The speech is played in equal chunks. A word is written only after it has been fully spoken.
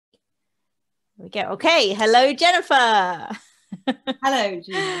we go. Okay, hello, Jennifer. Hello,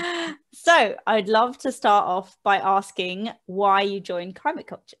 Gina. So I'd love to start off by asking why you joined Climate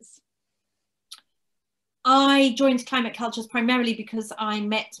Cultures. I joined Climate Cultures primarily because I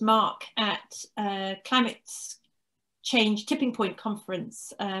met Mark at Climate Change Tipping Point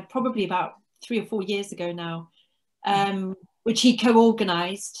Conference, probably about 3 or 4 years ago now, which he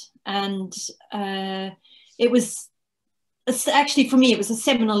co-organised. And it was actually, for me, it was a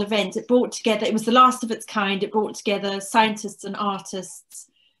seminal event. It brought together, it was the last of its kind. It brought together scientists and artists.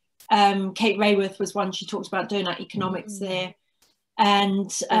 Kate Rayworth was one, she talked about donut economics there.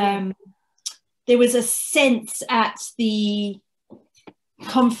 And there was a sense at the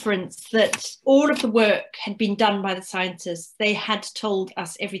conference that all of the work had been done by the scientists. They had told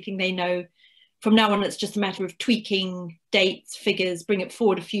us everything they know. From now on, it's just a matter of tweaking dates, figures, bring it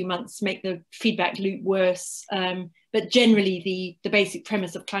forward a few months, make the feedback loop worse. But generally, the basic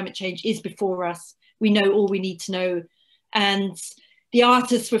premise of climate change is before us. We know all we need to know. And the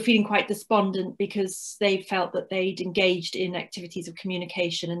artists were feeling quite despondent because they felt that they'd engaged in activities of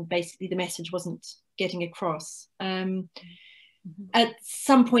communication and basically the message wasn't getting across. At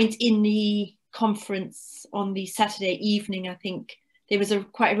some point in the conference on the Saturday evening, I think there was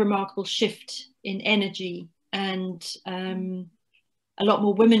quite a remarkable shift in energy, and a lot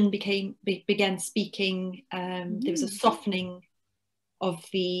more women began speaking. There was a softening of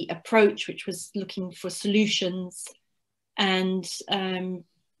the approach, which was looking for solutions. And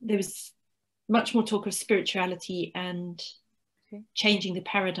there was much more talk of spirituality and changing the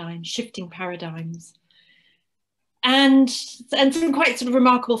paradigm, shifting paradigms. And some quite sort of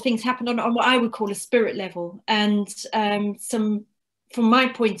remarkable things happened on what I would call a spirit level. And some, from my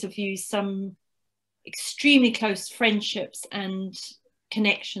point of view, some extremely close friendships and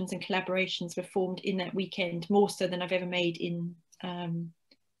connections and collaborations were formed in that weekend, more so than I've ever made in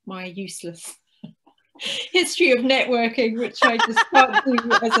my useless history of networking, which I just can't do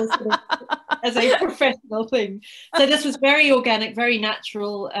as a professional thing. So this was very organic, very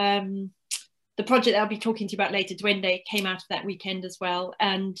natural. The project I'll be talking to you about later, Duende, came out of that weekend as well.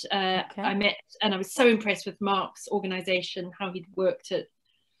 And I met, and I was so impressed with Mark's organisation, how he'd worked at,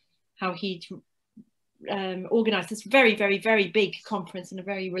 how he'd organised this very, very, very big conference in a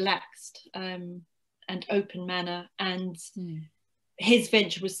very relaxed and open manner. And his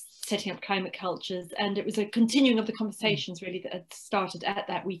venture was setting up Climate Cultures, and it was a continuing of the conversations really that had started at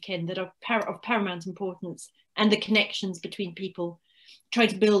that weekend that are of paramount importance, and the connections between people, trying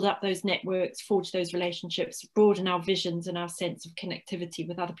to build up those networks, forge those relationships, broaden our visions and our sense of connectivity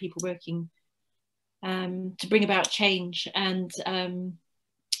with other people working to bring about change, and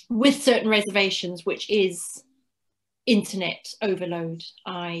with certain reservations, which is internet overload.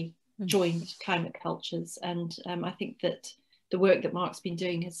 I joined Climate Cultures, and I think that the work that Mark's been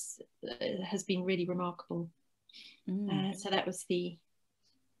doing has been really remarkable. So that was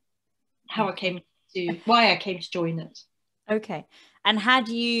why I came to join it. Okay. And had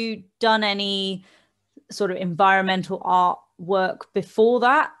you done any sort of environmental art work before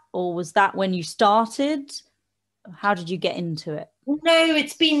that, or was that when you started? How did you get into it? No,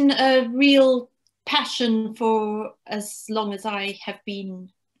 it's been a real passion for as long as I have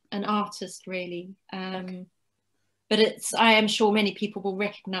been an artist, really. But I am sure many people will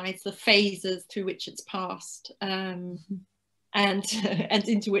recognise the phases through which it's passed, and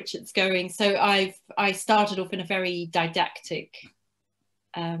into which it's going. So I started off in a very didactic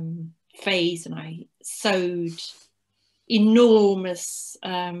phase, and I sewed enormous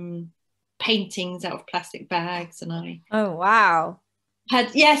paintings out of plastic bags, and oh wow.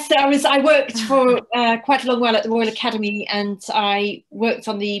 I worked for quite a long while at the Royal Academy, and I worked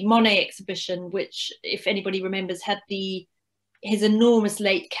on the Monet exhibition, which, if anybody remembers, had his enormous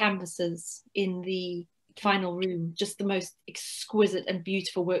late canvases in the final room, just the most exquisite and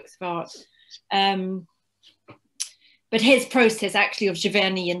beautiful works of art. But his process actually of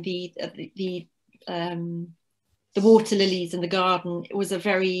Giverny and the water lilies in the garden, it was a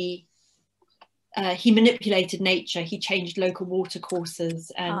very he manipulated nature. He changed local water courses,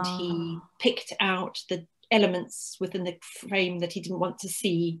 and he picked out the elements within the frame that he didn't want to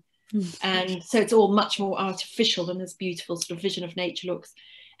see. And so it's all much more artificial than this beautiful sort of vision of nature looks.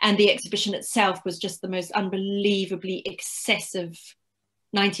 And the exhibition itself was just the most unbelievably excessive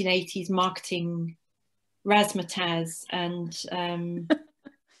 1980s marketing razzmatazz, and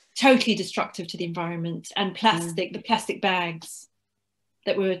totally destructive to the environment. And the plastic bags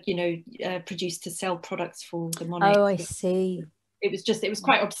that were, produced to sell products for the Monet. Oh, I see. It was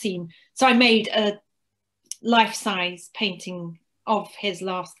quite obscene. So I made a life-size painting of his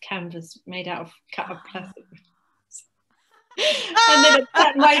last canvas made out of cut up plastic. And then it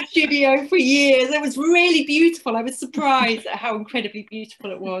sat in my studio for years. It was really beautiful. I was surprised at how incredibly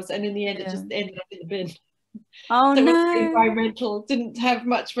beautiful it was. And in the end, it just ended up in the bin. Oh, so no. It was environmental, didn't have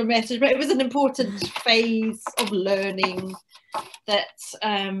much of a message, but it was an important phase of learning that,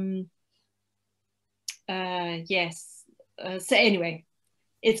 yes. So anyway,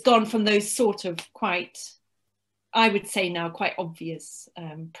 it's gone from those sort of quite, I would say now, quite obvious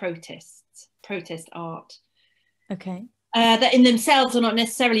protest art. Okay. That in themselves are not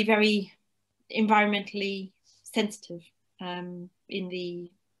necessarily very environmentally sensitive in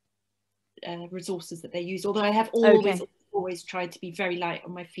the resources that they use, although I have always tried to be very light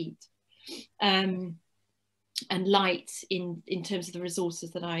on my feet, and light in terms of the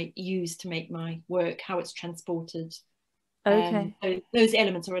resources that I use to make my work, how it's transported. Okay. So those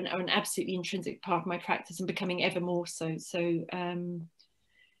elements are an absolutely intrinsic part of my practice, and becoming ever more so. So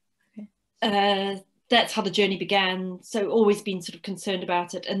that's how the journey began. So always been sort of concerned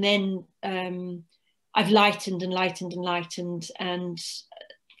about it, and then I've lightened and lightened and lightened, and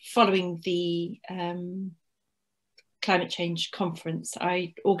following the climate change conference,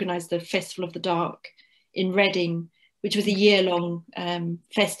 I organised the Festival of the Dark in Reading, which was a year-long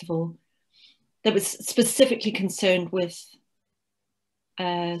festival that was specifically concerned with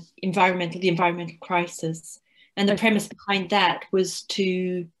the environmental crisis. And the premise behind that was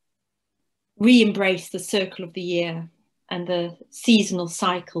to re-embrace the circle of the year and the seasonal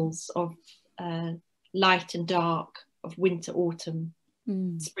cycles of light and dark, of winter, autumn,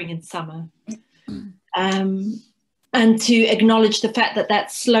 spring and summer. And to acknowledge the fact that that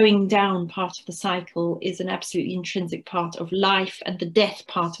slowing down part of the cycle is an absolutely intrinsic part of life, and the death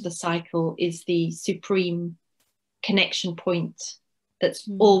part of the cycle is the supreme connection point that's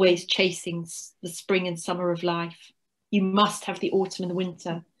always chasing the spring and summer of life. You must have the autumn and the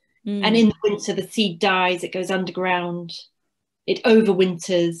winter. And in the winter, the seed dies, it goes underground, it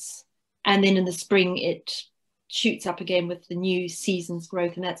overwinters, and then in the spring, it shoots up again with the new season's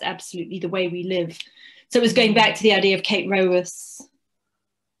growth. And that's absolutely the way we live. So it was going back to the idea of Kate Rowas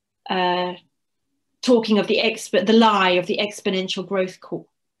talking of the lie of the exponential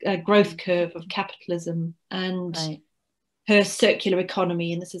growth curve of capitalism and her circular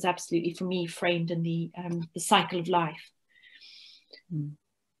economy. And this is absolutely, for me, framed in the cycle of life.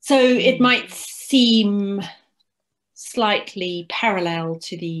 So it might seem slightly parallel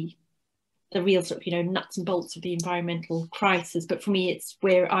to the real sort of, nuts and bolts of the environmental crisis. But for me, it's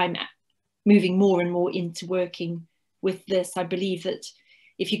where I'm moving more and more into working with this. I believe that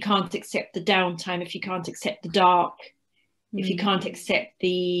if you can't accept the downtime, if you can't accept the dark, if you can't accept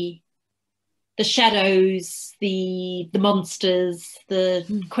the shadows, the monsters, the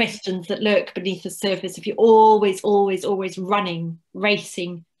questions that lurk beneath the surface, if you're always running,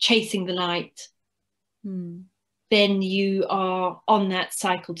 racing, chasing the light, then you are on that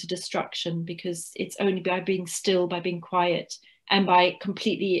cycle to destruction, because it's only by being still, by being quiet, and by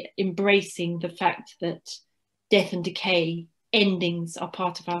completely embracing the fact that death and decay, endings, are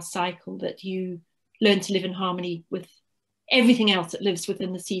part of our cycle, that you learn to live in harmony with everything else that lives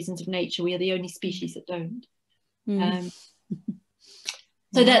within the seasons of nature. We are the only species that don't.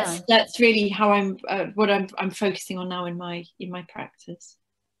 So that's really how I'm what I'm focusing on now in my practice.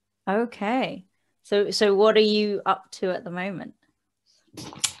 Okay. So what are you up to at the moment?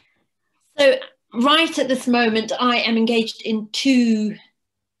 So right at this moment, I am engaged in two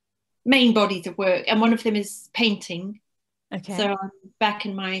main bodies of work, and one of them is painting. Okay. So I'm back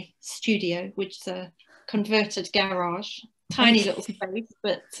in my studio, which is a converted garage, tiny little space,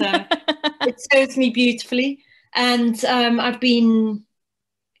 but it serves me beautifully. And I've been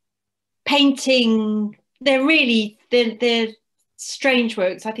painting. They're strange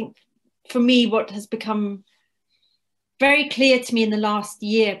works. I think for me, what has become very clear to me in the last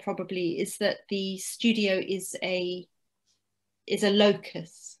year probably is that the studio is a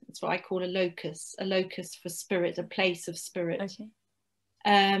locus. It's what I call a locus for spirit, a place of spirit.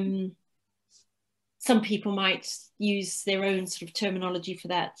 Okay. Some people might use their own sort of terminology for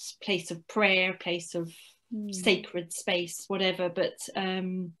that, place of prayer, place of sacred space, whatever. But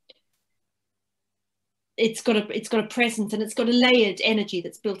it's got a presence, and it's got a layered energy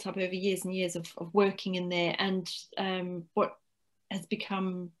that's built up over years and years of working in there. And what has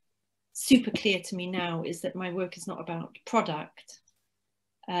become super clear to me now is that my work is not about product.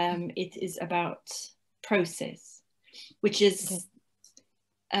 It is about process, which is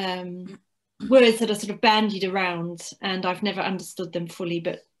words that are sort of bandied around, and I've never understood them fully.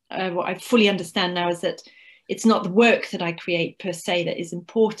 But what I fully understand now is that it's not the work that I create per se that is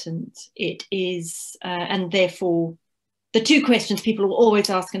important. It is, and therefore, the two questions people will always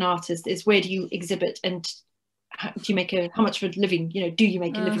ask an artist is, where do you exhibit and how much of a living, do you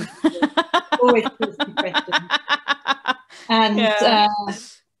make a living? Always the question. And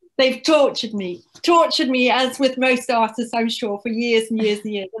they've tortured me, as with most artists, I'm sure, for years and years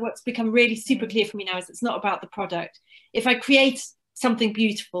and years. And what's become really super clear for me now is it's not about the product. If I create something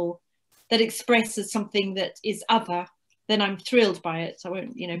beautiful that expresses something that is other, then I'm thrilled by it. So I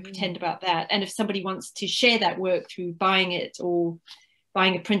won't, pretend about that. And if somebody wants to share that work through buying it or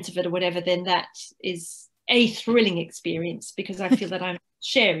buying a print of it or whatever, then that is a thrilling experience, because I feel that I'm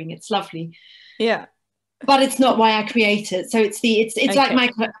sharing. It's lovely. Yeah. But it's not why I create it. So it's okay.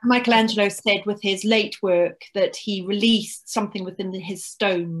 Like Michelangelo said with his late work, that he released something within his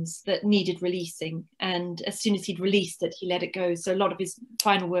stones that needed releasing, and as soon as he'd released it, he let it go. So a lot of his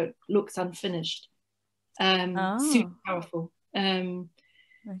final work looks unfinished. Super powerful. Okay.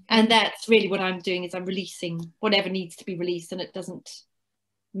 And that's really what I'm doing, is I'm releasing whatever needs to be released, and it doesn't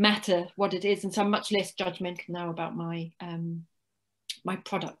matter what it is. And so I'm much less judgmental now about my my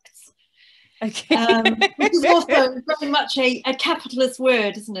products. Okay. Which is also very much a capitalist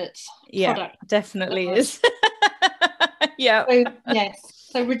word, isn't it? Yeah, product. Definitely is. Yeah. So, yes.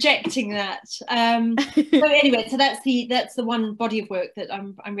 So rejecting that. So anyway, so that's the one body of work that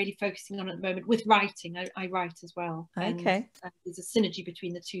I'm really focusing on at the moment. With writing, I write as well. Okay. And there's a synergy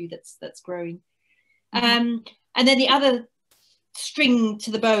between the two that's growing. And then the other string to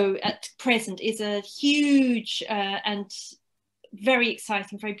the bow at present is a huge and very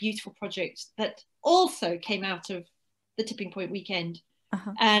exciting, very beautiful project that also came out of the Tipping Point weekend.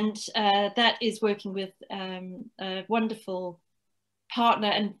 And that is working with a wonderful partner,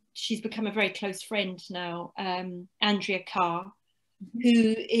 and she's become a very close friend now, Andrea Carr,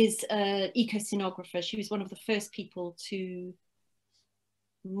 who is an eco-scenographer. She was one of the first people to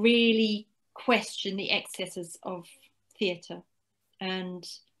really question the excesses of theatre, and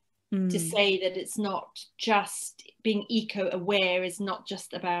to say that it's not just being eco-aware, is not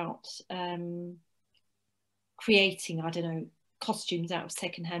just about creating, I don't know, costumes out of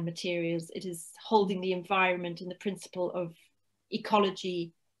secondhand materials. It is holding the environment and the principle of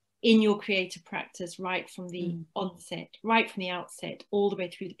ecology in your creative practice right from the onset, right from the outset, all the way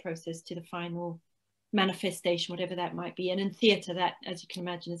through the process to the final manifestation, whatever that might be. And in theatre, that, as you can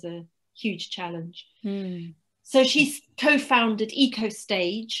imagine, is a huge challenge. So she's co-founded Eco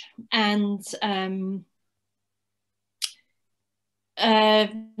Stage, and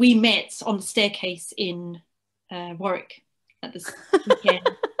we met on the staircase in Warwick at this weekend.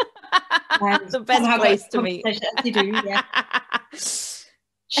 The best place to meet. As you do, yeah.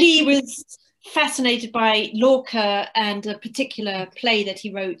 She was fascinated by Lorca and a particular play that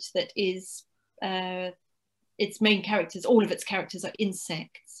he wrote that is its main characters, all of its characters are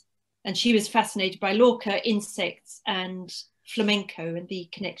insects. And she was fascinated by Lorca, insects, and flamenco, and the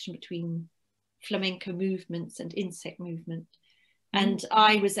connection between flamenco movements and insect movement. And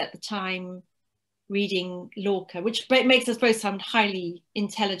I was at the time reading Lorca, which makes us both sound highly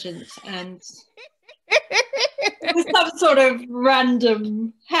intelligent, and it was some sort of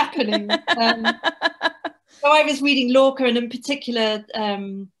random happening. So I was reading Lorca, and in particular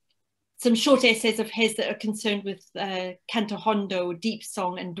some short essays of his that are concerned with canto hondo, deep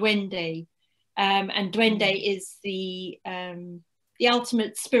song, and duende. And duende is the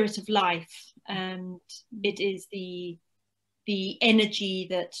ultimate spirit of life, and it is the energy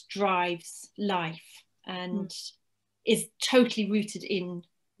that drives life, and is totally rooted in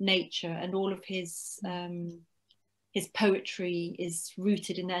nature. And all of his poetry is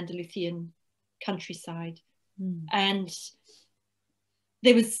rooted in the Andalusian countryside. And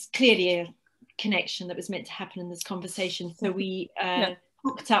there was clearly a connection that was meant to happen in this conversation. So we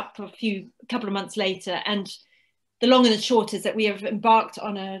hooked up a couple of months later, and the long and the short is that we have embarked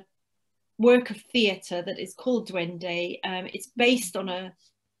on a work of theatre that is called Duende. It's based on a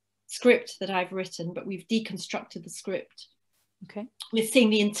script that I've written, but we've deconstructed the script. Okay. We're seeing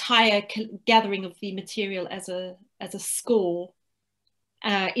the entire gathering of the material as a score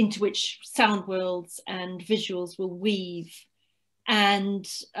into which sound worlds and visuals will weave. And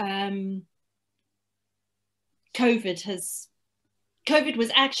COVID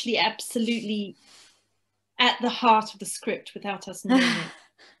was actually absolutely at the heart of the script without us knowing it.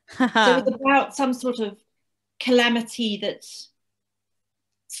 So it was about some sort of calamity that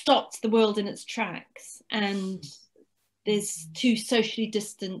stopped the world in its tracks, and there's two socially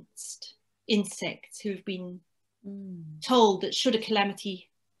distanced insects who have been told that should a calamity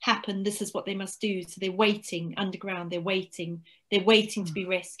happen, this is what they must do. So they're waiting underground, they're waiting to be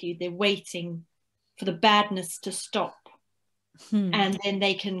rescued, they're waiting for the badness to stop. And then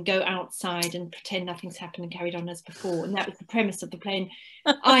they can go outside and pretend nothing's happened and carried on as before. And that was the premise of the play.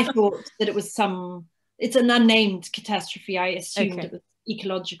 And I thought that it was it's an unnamed catastrophe. I assumed it Okay. was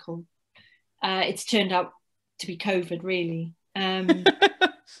ecological. It's turned out to be COVID, really.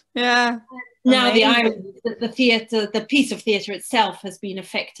 Yeah. Now the Amazing. irony is that the theatre, the piece of theatre itself, has been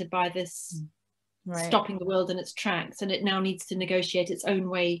affected by this Right. stopping the world in its tracks, and it now needs to negotiate its own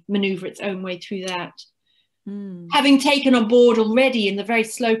way, maneuver its own way through that. Having taken on board already in the very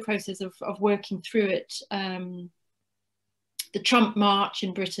slow process of working through it, the Trump march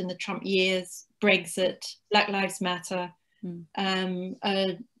in Britain, the Trump years, Brexit, Black Lives Matter,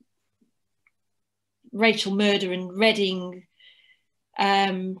 racial murder in Reading,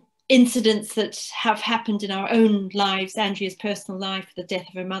 incidents that have happened in our own lives, Andrea's personal life, the death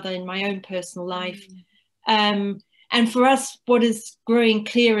of her mother, in my own personal life. And for us, what is growing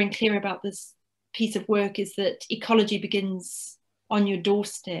clearer and clearer about this piece of work is that ecology begins on your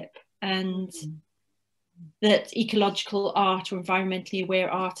doorstep, and that ecological art or environmentally aware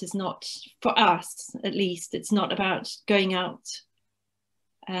art is not, for us at least, it's not about going out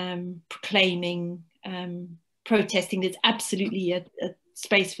proclaiming, protesting. There's absolutely a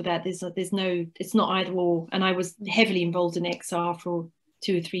space for that. There's no, it's not either or. And I was heavily involved in XR for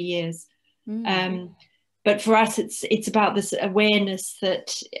 2 or 3 years. But for us, it's about this awareness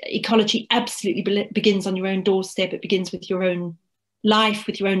that ecology absolutely begins on your own doorstep. It begins with your own life,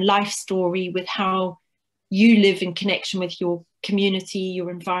 with your own life story, with how you live in connection with your community, your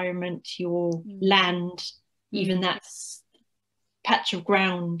environment, your land, even that patch of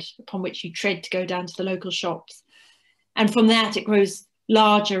ground upon which you tread to go down to the local shops. And from that, it grows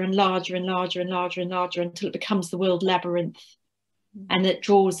larger and larger and larger and larger and larger until it becomes the world labyrinth, and it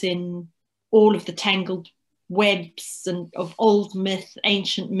draws in all of the tangled webs and of old myth,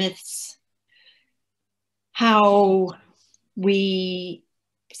 ancient myths, how we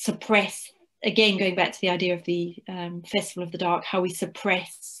suppress, again going back to the idea of the Festival of the Dark, how we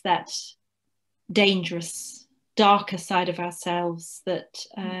suppress that dangerous, darker side of ourselves that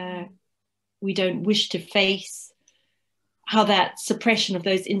we don't wish to face, how that suppression of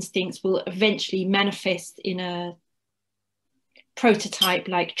those instincts will eventually manifest in a prototype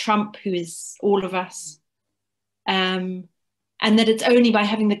like Trump, who is all of us, and that it's only by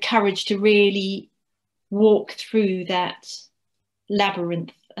having the courage to really walk through that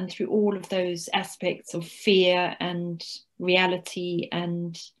labyrinth and through all of those aspects of fear and reality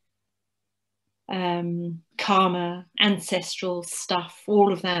and karma, ancestral stuff,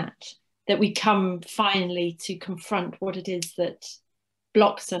 all of that, that we come finally to confront what it is that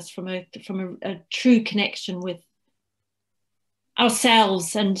blocks us from a true connection with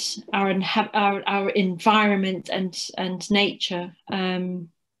ourselves and our environment and nature. And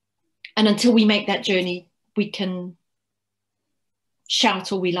until we make that journey, we can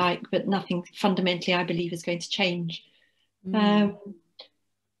shout all we like, but nothing fundamentally, I believe, is going to change.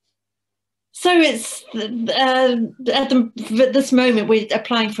 So it's at this moment we're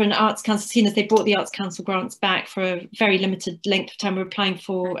applying for an Arts Council. Seeing as they brought the Arts Council grants back for a very limited length of time, we're applying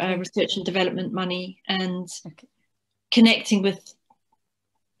for research and development money and connecting with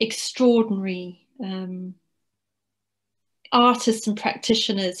extraordinary artists and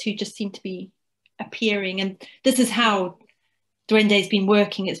practitioners who just seem to be appearing. And this is how Duende has been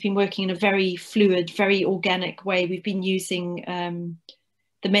working. It's been working in a very fluid, very organic way. We've been using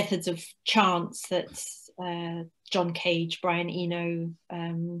the methods of chance that John Cage, Brian Eno,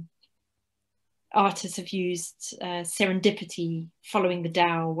 artists have used, serendipity, following the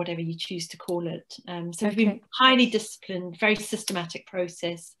Tao, whatever you choose to call it. So we've been highly disciplined, very systematic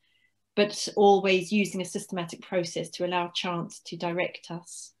process, but always using a systematic process to allow chance to direct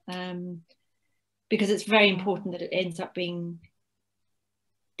us. Because it's very important that it ends up being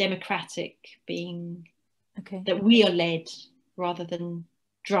democratic, being that we are led rather than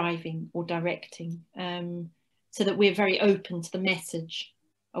driving or directing, so that we're very open to the message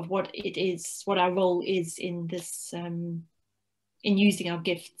of what it is, what our role is in this, in using our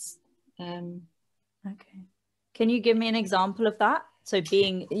gifts. Can you give me an example of that? So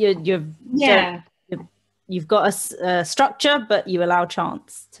being you've got a structure, but you allow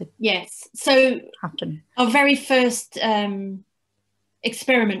chance to happen. Our very first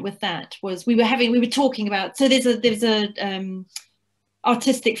experiment with that was we were talking about, so there's a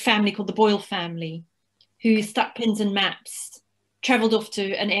artistic family called the Boyle family who stuck pins in maps, travelled off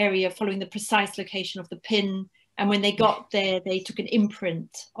to an area following the precise location of the pin, and when they got there they took an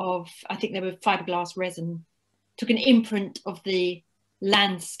imprint of, I think they were fiberglass resin, took an imprint of the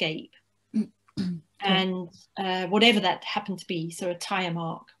landscape and whatever that happened to be, so a tire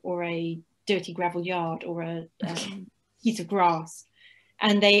mark or a dirty gravel yard or a piece of grass,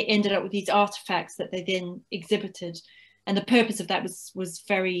 and they ended up with these artifacts that they then exhibited. And the purpose of that was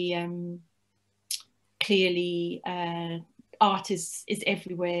very clearly art is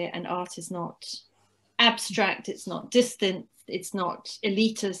everywhere, and art is not abstract, it's not distant, it's not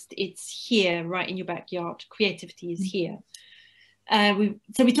elitist, it's here right in your backyard. Creativity is here.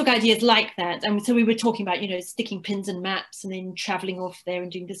 So we took ideas like that, and so we were talking about, you know, sticking pins and maps and then traveling off there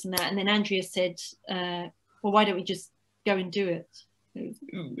and doing this and that, and then Andrea said, well, why don't we just go and do it?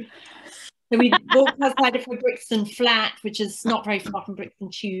 So we walked outside of her Brixton flat, which is not very far from Brixton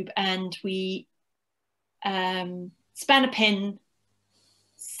Tube, and we span a pen,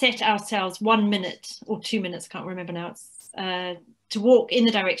 set ourselves 1 minute or 2 minutes, can't remember now, to walk in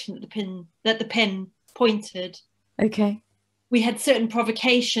the direction that the pen pointed. Okay. We had certain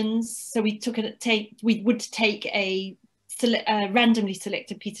provocations, so we would take a randomly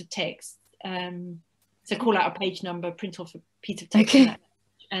selected piece of text, so call out a page number, print off a piece of text, okay,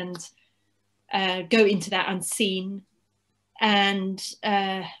 and go into that unseen, and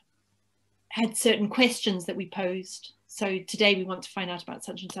had certain questions that we posed. So today we want to find out about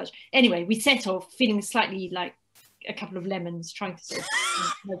such and such. Anyway, we set off feeling slightly like a couple of lemons, trying to sort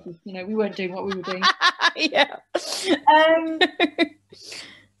of, you know, we weren't doing what we were doing. Yeah.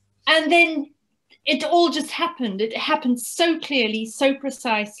 And then it all just happened. It happened so clearly, so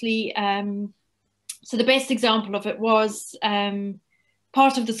precisely. So the best example of it was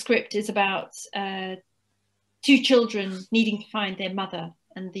part of the script is about two children needing to find their mother,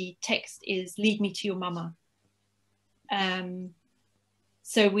 and the text is "Lead me to your mama."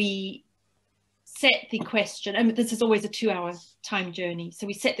 So we set the question, and this is always a 2-hour time journey. So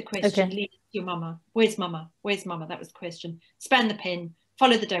we set the question, okay, lead to your mama. Where's mama? Where's mama? That was the question. Span the pen,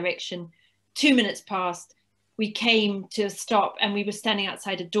 follow the direction. 2 minutes passed. We came to a stop, and we were standing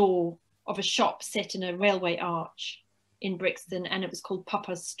outside a door of a shop set in a railway arch in Brixton, and it was called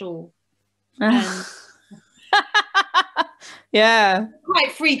Papa's Store. And yeah,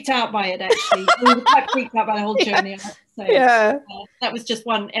 quite freaked out by it, actually. We were quite freaked out by the whole journey, I have to say. Yeah. That was just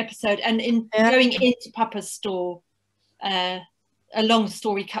one episode. And in going into Papa's Store, a long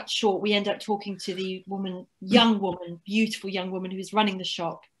story cut short, we end up talking to the woman, beautiful young woman who was running the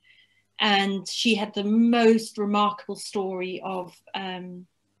shop. And she had the most remarkable story of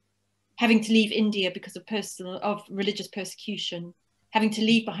having to leave India because of religious persecution, having to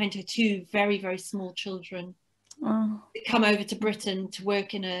leave behind her two very, very small children. Oh. Come over to Britain to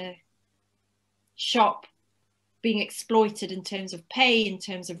work in a shop, being exploited in terms of pay, in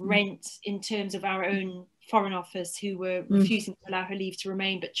terms of rent, in terms of our own Foreign Office, who were refusing to allow her leave to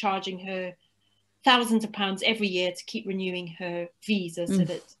remain, but charging her thousands of pounds every year to keep renewing her visa, so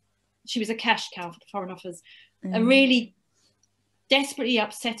that she was a cash cow for the Foreign Office. A really desperately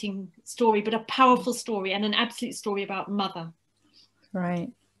upsetting story, but a powerful story, and an absolute story about mother.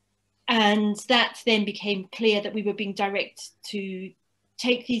 Right. And that then became clear that we were being directed to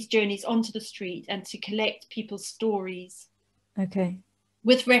take these journeys onto the street and to collect people's stories. Okay.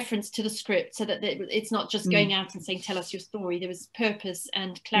 With reference to the script, so that it's not just going out and saying, tell us your story. There was purpose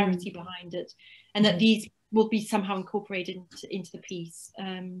and clarity behind it, and that these will be somehow incorporated into the piece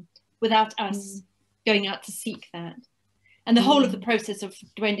without us going out to seek that. And the whole of the process of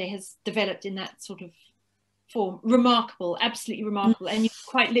Duende has developed in that sort of form. Remarkable, absolutely remarkable. And you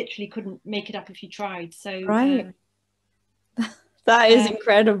quite literally couldn't make it up if you tried. So right. That is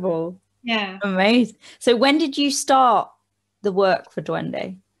incredible. Yeah. Amazing. So when did you start the work for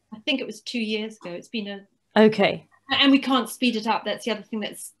Duende? I think it was 2 years ago. It's been okay. And we can't speed it up. That's the other thing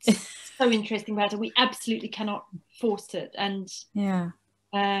that's so interesting about it. We absolutely cannot force it. And yeah.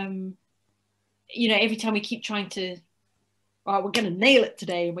 You know, every time we keep trying to, oh, we're going to nail it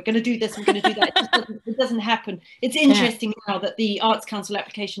today, and we're going to do this, we're going to do that, it doesn't happen. It's interesting now that the Arts Council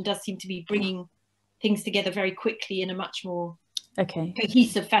application does seem to be bringing things together very quickly in a much more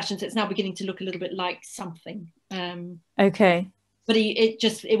cohesive fashion. So it's now beginning to look a little bit like something. Okay. But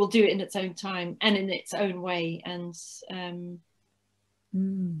it will do it in its own time and in its own way. And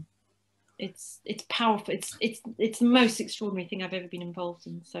it's powerful. It's the most extraordinary thing I've ever been involved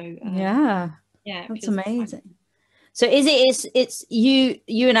in. So yeah, that's amazing. So it's you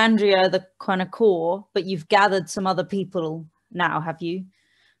and Andrea, the kind of core, but you've gathered some other people now, have you?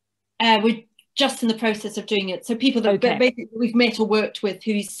 We're just in the process of doing it. So people that basically we've met or worked with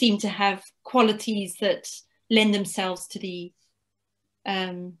who seem to have qualities that lend themselves to the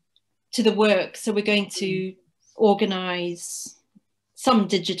work. So we're going to organise some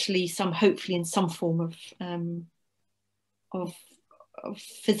digitally, some hopefully in some form of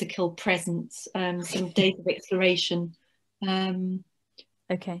physical presence, some days of exploration.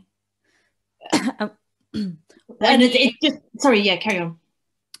 Okay. And it just, sorry, yeah, carry on.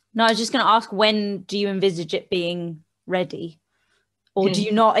 No, I was just going to ask, when do you envisage it being ready? Or do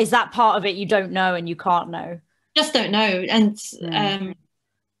you not, is that part of it you don't know and you can't know? Just don't know, and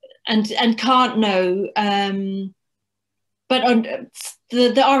can't know. But on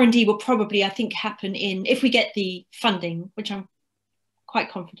the R&D will probably, I think, happen if we get the funding, which I'm quite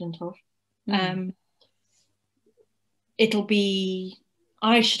confident of. It'll be,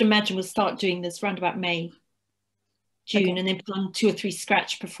 I should imagine we'll start doing this around about May, June, and then put on 2 or 3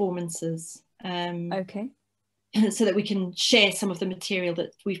 scratch performances. So that we can share some of the material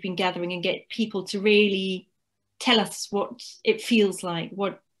that we've been gathering and get people to really tell us what it feels like,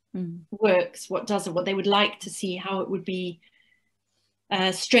 what works, what doesn't, what they would like to see, how it would be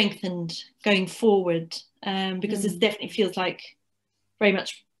strengthened going forward, because this definitely feels like very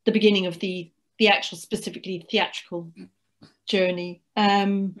much the beginning of the actual, specifically theatrical journey.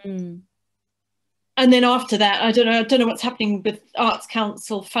 And then after that, I don't know what's happening with Arts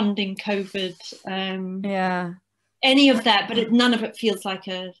Council funding, COVID, any of that, but none of it feels like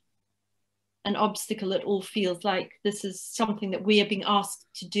an obstacle. It all feels like this is something that we are being asked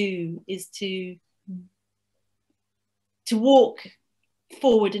to do, is to walk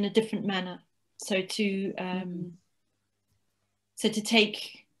forward in a different manner. So to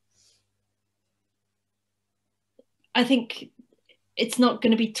take, I think it's not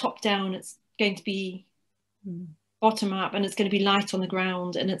going to be top down, it's going to be bottom up, and it's going to be light on the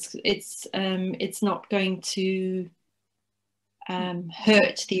ground, and it's not going to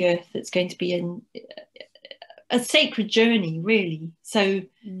hurt the earth. It's going to be a sacred journey, really. So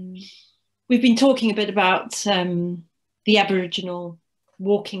we've been talking a bit about the Aboriginal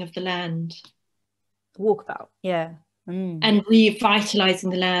walking of the land, walkabout, and revitalizing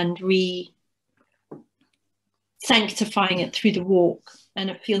the land, sanctifying it through the walk. And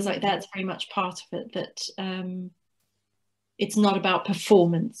it feels like that's very much part of it, that it's not about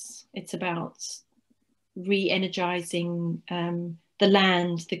performance, it's about re-energizing the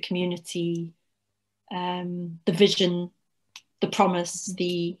land, the community, the vision, the promise,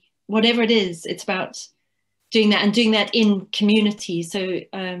 the whatever it is. It's about doing that, and doing that in community. So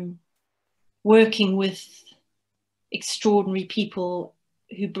working with extraordinary people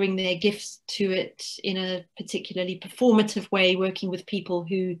who bring their gifts to it in a particularly performative way, working with people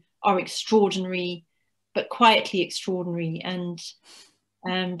who are extraordinary but quietly extraordinary, and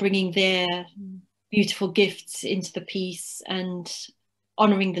bringing their beautiful gifts into the piece, and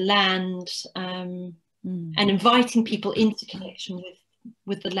honouring the land, and inviting people into connection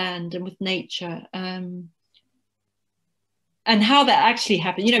with the land and with nature, and how that actually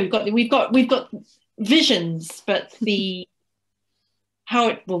happened. You know, we've got visions, but how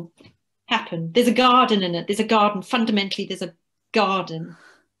it will happen. There's a garden in it. There's a garden. Fundamentally, there's a garden.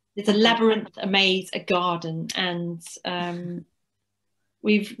 There's a labyrinth, a maze, a garden, and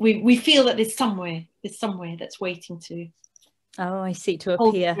we feel that there's somewhere that's waiting to. Oh, I see, to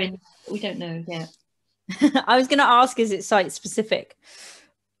appear. We don't know yet. I was going to ask, is it site specific,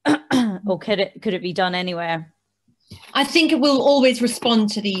 or could it be done anywhere? I think it will always respond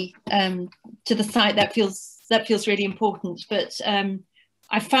to the site that feels really important. But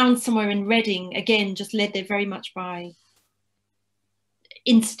I found somewhere in Reading, again, just led there very much by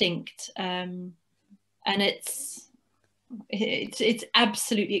instinct, and it's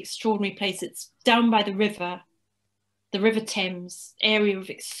absolutely extraordinary place. It's down by the River Thames, area of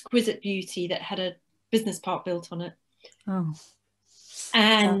exquisite beauty that had a business park built on it. Oh.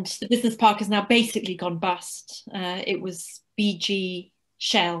 And the business park has now basically gone bust. It was BG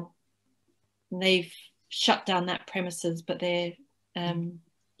Shell, and they've shut down that premises, but they're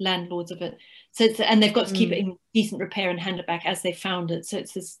landlords of it. So and they've got to keep it in decent repair and hand it back as they found it. So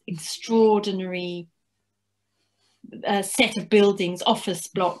it's this extraordinary set of buildings, office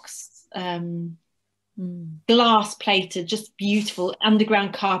blocks, glass plated, just beautiful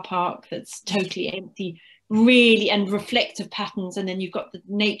underground car park that's totally empty, really, and reflective patterns. And then you've got the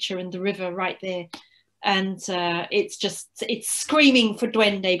nature and the river right there. And it's screaming for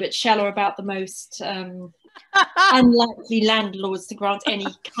Duende, but Shell are about the most unlikely landlords to grant any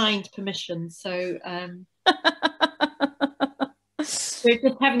kind permission. So we're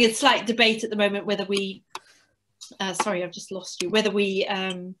just having a slight debate at the moment whether we sorry, I've just lost you, whether we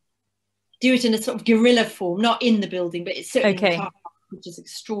do it in a sort of guerrilla form, not in the building, but it's certainly in the car park, which is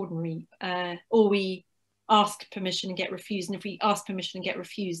extraordinary, or we ask permission and get refused. And if we ask permission and get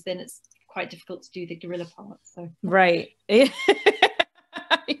refused, then it's quite difficult to do the guerrilla part. So right. Yeah.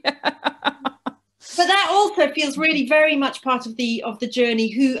 But that also feels really very much part of the journey.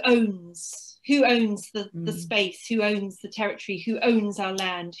 Who owns the space, who owns the territory, who owns our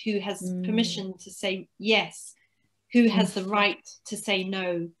land, who has permission to say yes, who has the right to say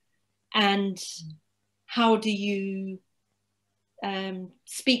no, and how do you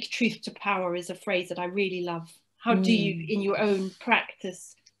speak truth to power is a phrase that I really love. How do you, in your own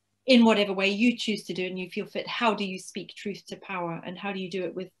practice, in whatever way you choose to do and you feel fit, how do you speak truth to power, and how do you do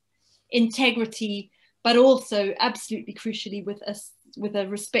it with integrity, but also absolutely crucially with a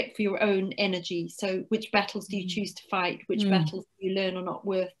respect for your own energy? So which battles do you choose to fight? Which battles do you learn are not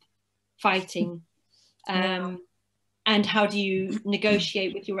worth fighting? And how do you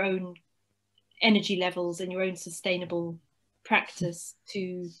negotiate with your own energy levels and your own sustainable practice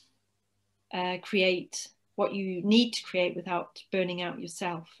to create what you need to create without burning out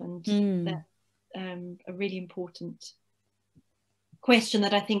yourself? And that's a really important question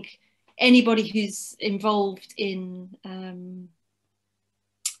that I think anybody who's involved in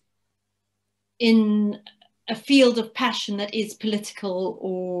a field of passion that is political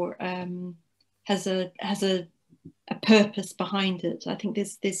or has a purpose behind it, I think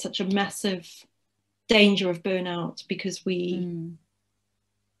there's such a massive danger of burnout, because we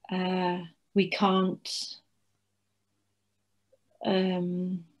can't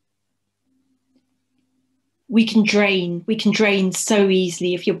we can drain so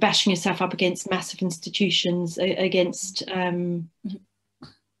easily if you're bashing yourself up against massive institutions, against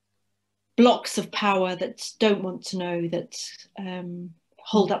blocks of power that don't want to know, that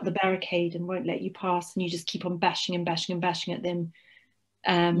hold up the barricade and won't let you pass, and you just keep on bashing and bashing and bashing at them,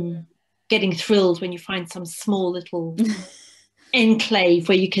 getting thrilled when you find some small little enclave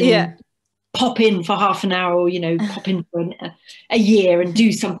where you can pop in for half an hour, or pop in for a year and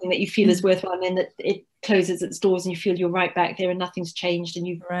do something that you feel is worthwhile, and then that it closes its doors and you feel you're right back there and nothing's changed and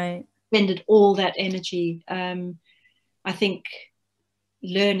you've expended all that energy. I think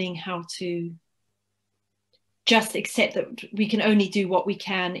learning how to just accept that we can only do what we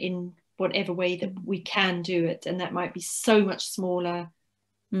can in whatever way that we can do it, and that might be so much smaller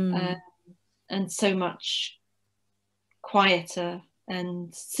and so much quieter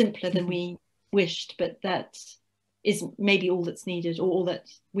and simpler than we wished, but that is maybe all that's needed, or all that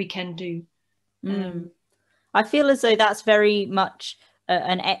we can do. I feel as though that's very much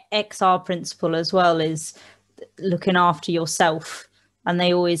an XR principle as well, is looking after yourself. And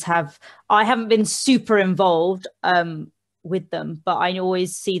they always have, I haven't been super involved with them, but I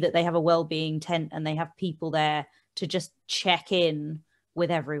always see that they have a well-being tent and they have people there to just check in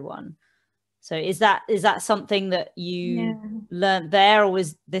with everyone. So is that something that you learned there, or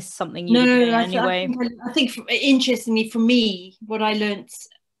was this something you did anyway? I think interestingly for me, what I learned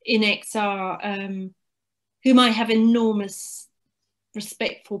in XR, whom I have enormous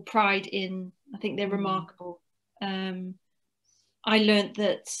respectful pride in, I think they're remarkable. I learned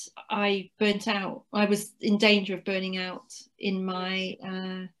that I burnt out. I was in danger of burning out in my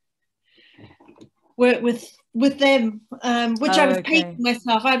work with them, which I was pacing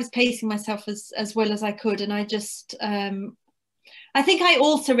myself. I was pacing myself as well as I could, and I just I think I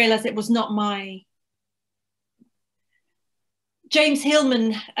also realized it was not my. James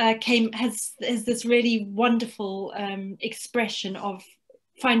Hillman has this really wonderful expression of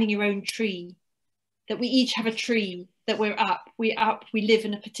finding your own tree, that we each have a tree that we're up, we live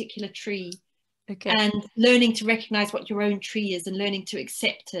in a particular tree, and learning to recognize what your own tree is and learning to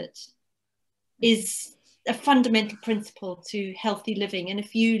accept it is a fundamental principle to healthy living. And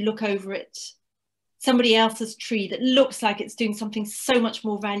if you look over at somebody else's tree that looks like it's doing something so much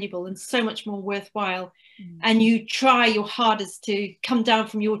more valuable and so much more worthwhile, and you try your hardest to come down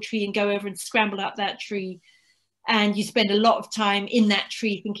from your tree and go over and scramble up that tree, and you spend a lot of time in that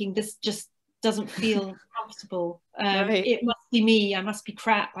tree thinking, this just doesn't feel comfortable. It must be me. I must be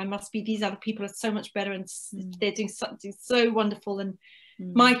crap. I must be, these other people are so much better and they're doing something so wonderful. And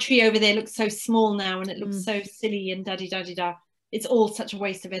my tree over there looks so small now and it looks so silly and da-di-da-di-da. It's all such a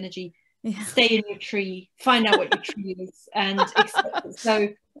waste of energy. Stay in your tree, find out what your tree is and accept it. So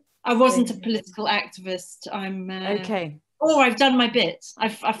I wasn't a political activist. I've done my bit.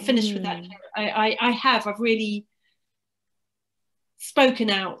 I've finished with that. I've really spoken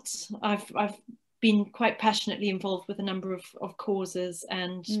out. I've been quite passionately involved with a number of causes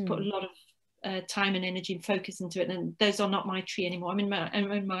and put a lot of time and energy and focus into it. And those are not my tree anymore. I'm in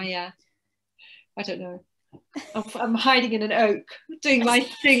my I don't know. I'm hiding in an oak, doing my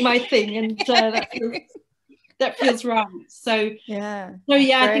thing, and that feels right. So I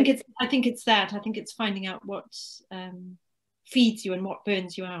think it's that. I think it's finding out what feeds you and what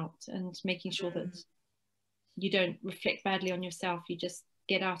burns you out, and making sure that you don't reflect badly on yourself. You just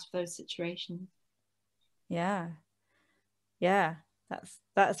get out of those situations.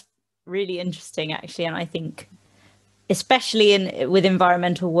 That's really interesting, actually. And I think especially with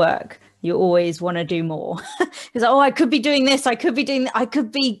environmental work, you always want to do more. Because I could be doing this, I could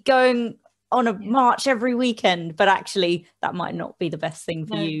be going on a march every weekend, but actually that might not be the best thing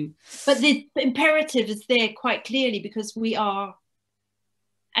for you. But the imperative is there quite clearly, because we are,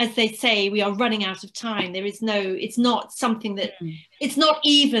 as they say, we are running out of time. There is no, it's not something that, it's not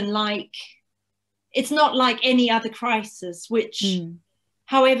even like, it's not like any other crisis, which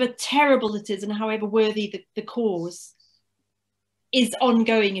however terrible it is and however worthy the cause, is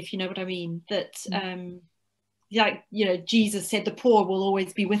ongoing, if you know what I mean. That like, you know, Jesus said the poor will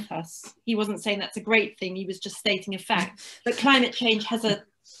always be with us. He wasn't saying that's a great thing, he was just stating a fact. But climate change has a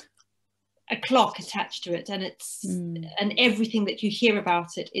clock attached to it, and it's and everything that you hear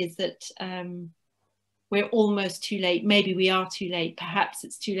about it is that we're almost too late. Maybe we are too late, perhaps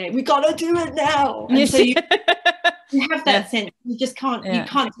it's too late, we gotta do it now. And so you have that sense, you just can't, you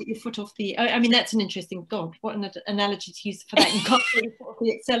can't take your foot off the, I mean, that's an interesting, God, what an analogy to use for that. You can't take your foot off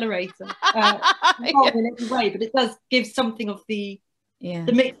the accelerator in every way, but it does give something of the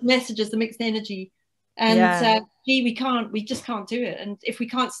mixed messages, the mixed energy. And we just can't do it. And if we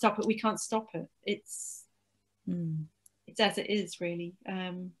can't stop it, we can't stop it. It's as it is, really.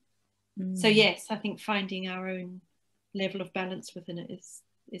 So yes, I think finding our own level of balance within it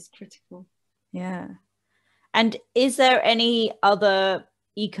is critical. Yeah. And is there any other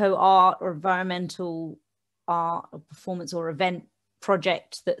eco art or environmental art or performance or event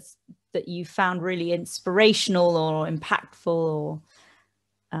project that you found really inspirational or impactful, or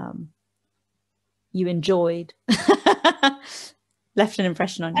you enjoyed, left an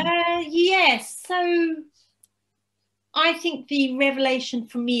impression on you? Yes. So I think the revelation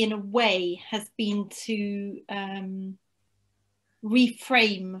for me, in a way, has been to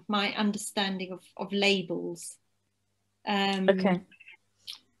reframe my understanding of labels. Okay.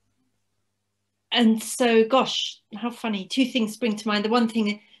 And so, gosh, how funny. Two things spring to mind. The one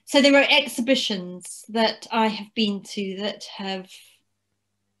thing, so there are exhibitions that I have been to that have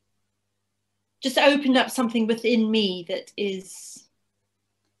just opened up something within me that is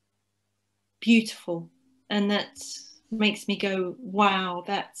beautiful, and that makes me go, wow,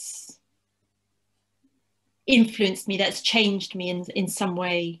 that's influenced me, that's changed me in some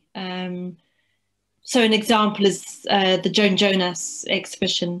way. So an example is the Joan Jonas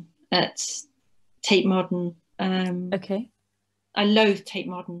exhibition at Tate Modern. Okay. I loathe Tate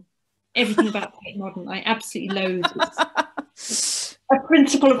Modern. Everything about Tate Modern I absolutely loathe. It's a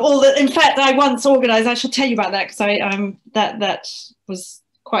principle of all that. In fact, I once organised, I shall tell you about that, because that was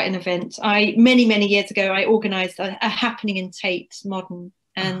quite an event. Many years ago, I organised a happening in Tate Modern,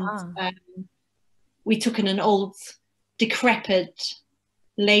 and we took in an old, decrepit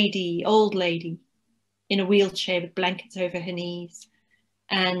old lady in a wheelchair with blankets over her knees,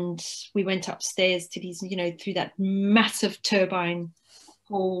 and we went upstairs to these, you know, through that massive turbine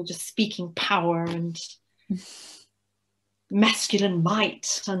hall, just speaking power and masculine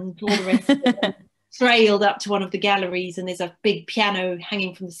might and all the rest of it. Trailed up to one of the galleries, and there's a big piano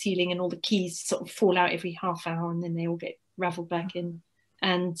hanging from the ceiling, and all the keys sort of fall out every half hour, and then they all get raveled back in.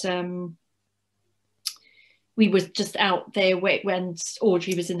 And we were just out there when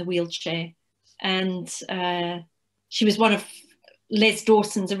Audrey was in the wheelchair, and she was one of Les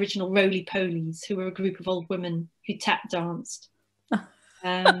Dawson's original roly-polies, who were a group of old women who tap danced.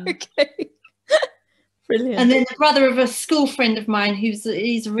 Okay. Brilliant. And then the brother of a school friend of mine, he's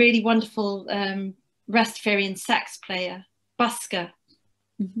a really wonderful Rastafarian sax player, busker.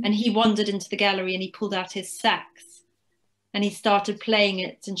 And he wandered into the gallery and he pulled out his sax and he started playing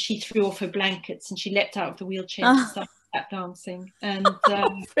it, and she threw off her blankets and she leapt out of the wheelchair and started tap dancing. And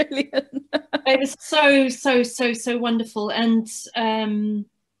brilliant. It was so wonderful, and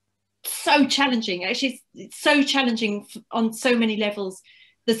so challenging. Actually, it's so challenging on so many levels.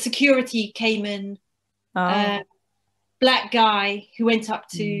 The security came in, black guy who went up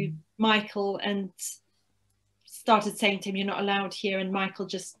to Michael and started saying to him, "You're not allowed here." And Michael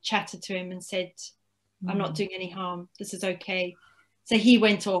just chatted to him and said, "I'm not doing any harm. This is okay." So he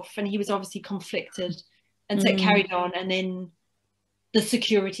went off, and he was obviously conflicted, and so it carried on. And then the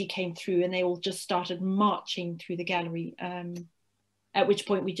security came through, and they all just started marching through the gallery. At which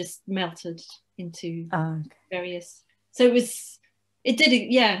point we just melted into various. So it was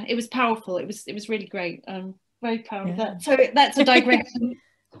powerful. It was really great. Very proud of that. So that's a digression.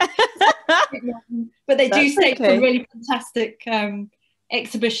 But they do stage some really fantastic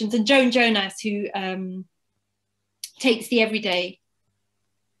exhibitions. And Joan Jonas, who takes the everyday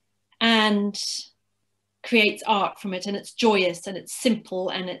and creates art from it, and it's joyous and it's simple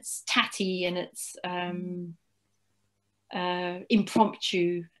and it's tatty and it's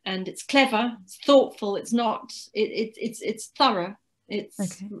impromptu and it's clever, it's thoughtful, it's not it's thorough,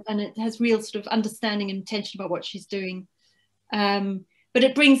 and it has real sort of understanding and intention about what she's doing. but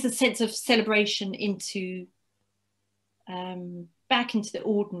it brings a sense of celebration into back into the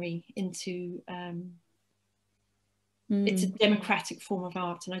ordinary, into it's a democratic form of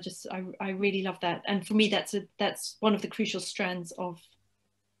art, and I really love that. And for me, that's one of the crucial strands of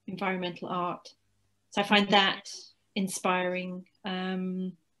environmental art. So I find that inspiring.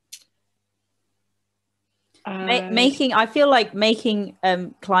 I feel like making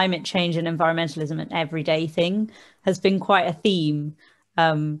climate change and environmentalism an everyday thing has been quite a theme,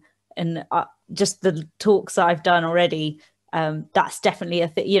 and just the talks that I've done already, that's definitely a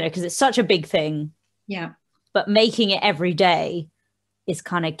thing, you know, because it's such a big thing. Yeah. But making it every day is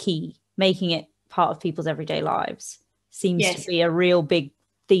kind of key. Making it part of people's everyday lives seems to be a real big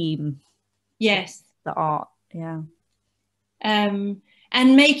theme. Yes. The art, yeah. And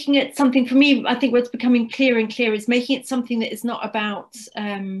making it something, for me, I think what's becoming clearer and clearer is making it something that is not about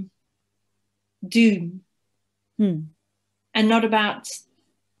doom and not about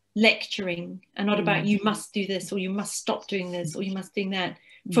lecturing and not about you must do this or you must stop doing this or you must do that.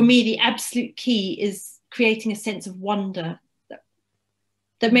 For me, the absolute key is creating a sense of wonder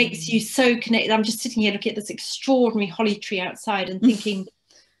that makes you so connected. I'm just sitting here looking at this extraordinary holly tree outside and thinking,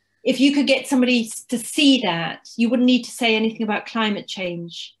 if you could get somebody to see that, you wouldn't need to say anything about climate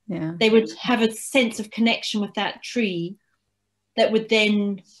change. Yeah. They would have a sense of connection with that tree that would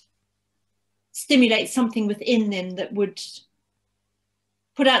then stimulate something within them that would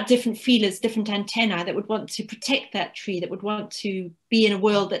put out different feelers, different antennae, that would want to protect that tree, that would want to be in a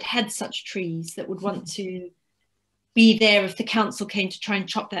world that had such trees, that would want to be there if the council came to try and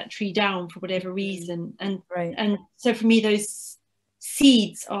chop that tree down for whatever reason. And so for me, those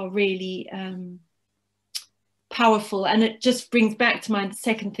seeds are really powerful. And it just brings back to mind the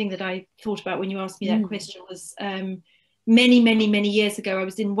second thing that I thought about when you asked me that question was many years ago, I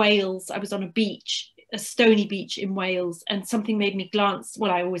was in Wales. I was on a beach, a stony beach in Wales, and something made me glance.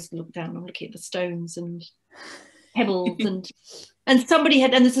 Well, I always look down, I'm looking at the stones and pebbles and somebody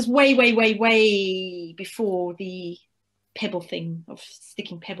had, and this is way before the pebble thing of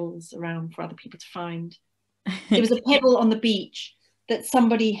sticking pebbles around for other people to find. There was a pebble on the beach that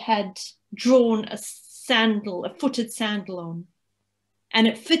somebody had drawn a footed sandal on, and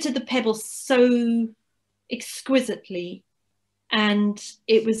it fitted the pebble so exquisitely, and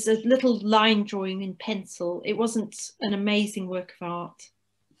it was a little line drawing in pencil. It wasn't an amazing work of art,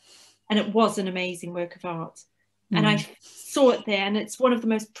 and it was an amazing work of art. And I saw it there, and it's one of the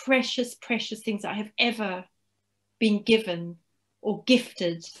most precious things that I have ever been given or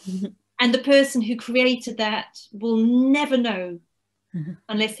gifted. And the person who created that will never know,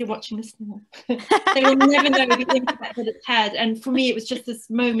 unless they're watching this now. They will never know the impact that it's had. And for me, it was just this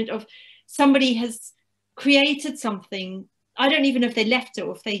moment of somebody has created something. I don't even know if they left it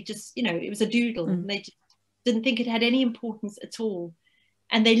or if they just, you know, it was a doodle and they just didn't think it had any importance at all.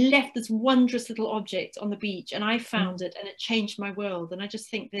 And they left this wondrous little object on the beach, and I found it, and it changed my world. And I just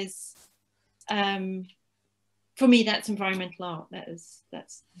think there's, for me, that's environmental art. That's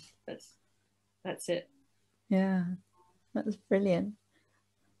it. Yeah, that's brilliant.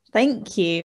 Thank you.